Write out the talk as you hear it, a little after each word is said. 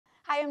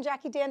Hi, I'm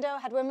Jackie Dando,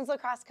 head women's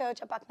lacrosse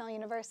coach at Bucknell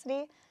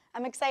University.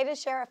 I'm excited to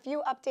share a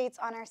few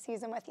updates on our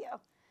season with you.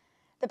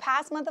 The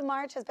past month of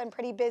March has been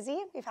pretty busy.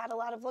 We've had a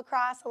lot of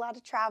lacrosse, a lot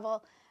of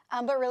travel,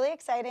 but really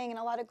exciting and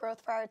a lot of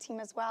growth for our team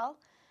as well.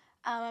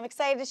 I'm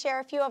excited to share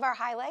a few of our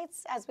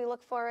highlights as we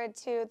look forward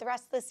to the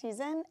rest of the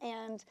season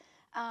and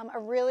a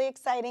really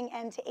exciting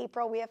end to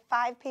April. We have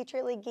 5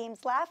 Patriot League games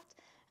left,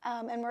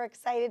 and we're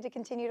excited to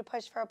continue to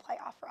push for a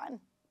playoff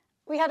run.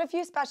 We had a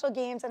few special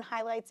games and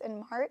highlights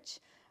in March.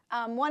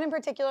 One in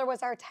particular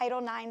was our Title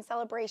IX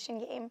celebration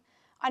game.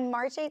 On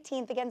March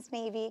 18th against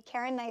Navy,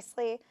 Karen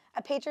Nicely,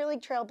 a Patriot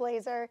League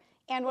trailblazer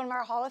and one of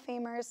our Hall of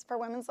Famers for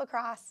women's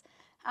lacrosse,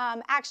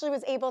 actually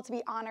was able to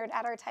be honored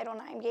at our Title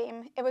IX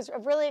game. It was a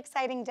really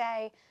exciting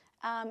day,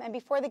 and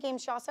before the game,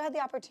 she also had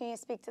the opportunity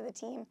to speak to the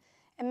team.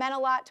 It meant a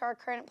lot to our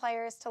current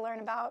players to learn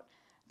about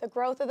the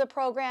growth of the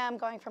program,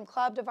 going from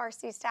club to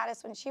varsity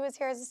status when she was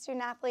here as a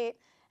student athlete,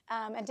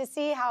 and to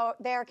see how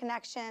their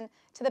connection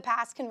to the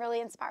past can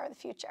really inspire the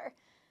future.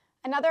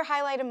 Another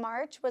highlight in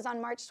March was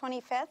on March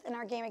 25th in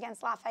our game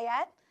against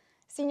Lafayette.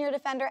 Senior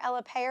defender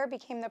Ella Payer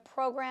became the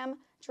program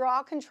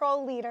draw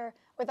control leader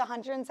with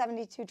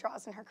 172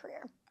 draws in her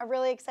career. A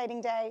really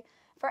exciting day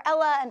for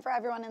Ella and for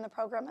everyone in the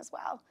program as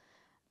well.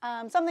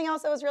 Something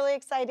else that was really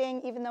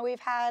exciting, even though we've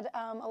had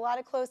a lot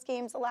of close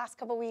games the last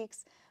couple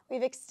weeks,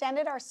 we've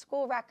extended our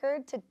school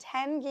record to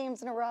 10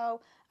 games in a row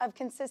of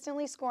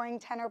consistently scoring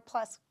 10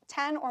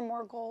 or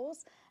more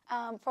goals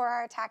for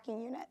our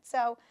attacking unit.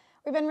 So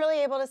we've been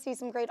really able to see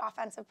some great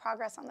offensive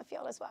progress on the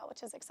field as well,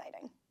 which is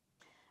exciting.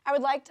 I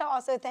would like to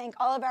also thank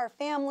all of our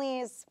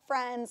families,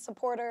 friends,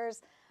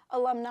 supporters,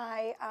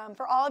 alumni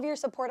for all of your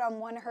support on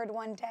One Herd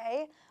One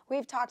Day.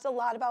 We've talked a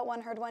lot about One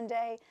Herd One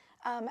Day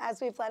as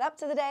we've led up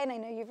to the day, and I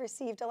know you've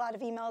received a lot of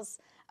emails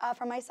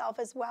from myself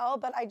as well,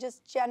 but I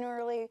just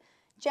genuinely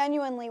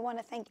want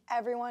to thank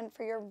everyone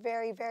for your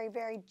very, very,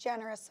 very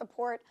generous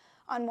support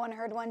on One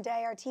Herd One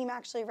Day. Our team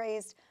actually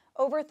raised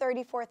over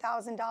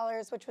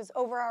 $34,000, which was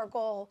over our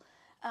goal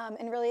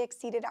and really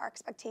exceeded our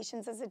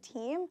expectations as a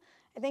team.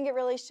 I think it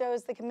really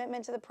shows the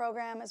commitment to the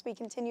program as we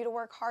continue to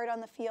work hard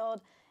on the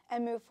field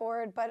and move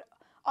forward, but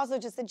also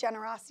just the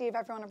generosity of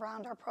everyone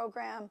around our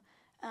program.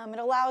 It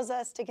allows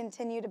us to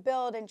continue to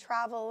build and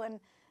travel and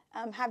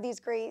have these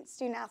great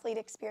student-athlete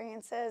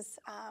experiences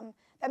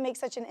that make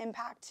such an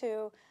impact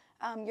to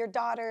your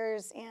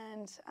daughters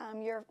and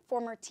your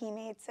former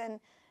teammates, and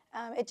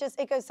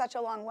it goes such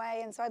a long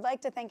way. And so I'd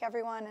like to thank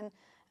everyone and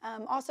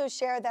also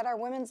share that our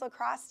women's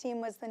lacrosse team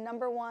was the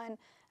 #1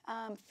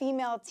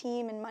 female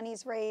team in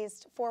monies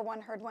raised for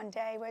One Herd One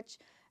Day, which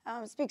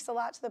speaks a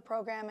lot to the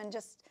program and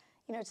just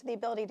to the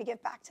ability to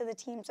give back to the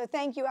team. So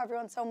thank you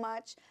everyone so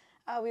much.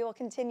 We will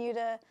continue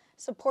to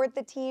support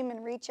the team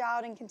and reach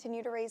out and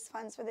continue to raise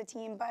funds for the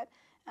team, but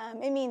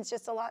it means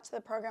just a lot to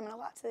the program and a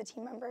lot to the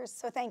team members.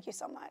 So thank you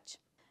so much.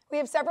 We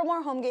have several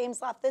more home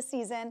games left this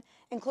season,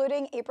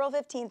 including April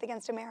 15th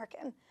against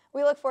American.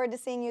 We look forward to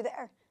seeing you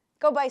there.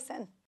 Go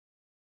Bison!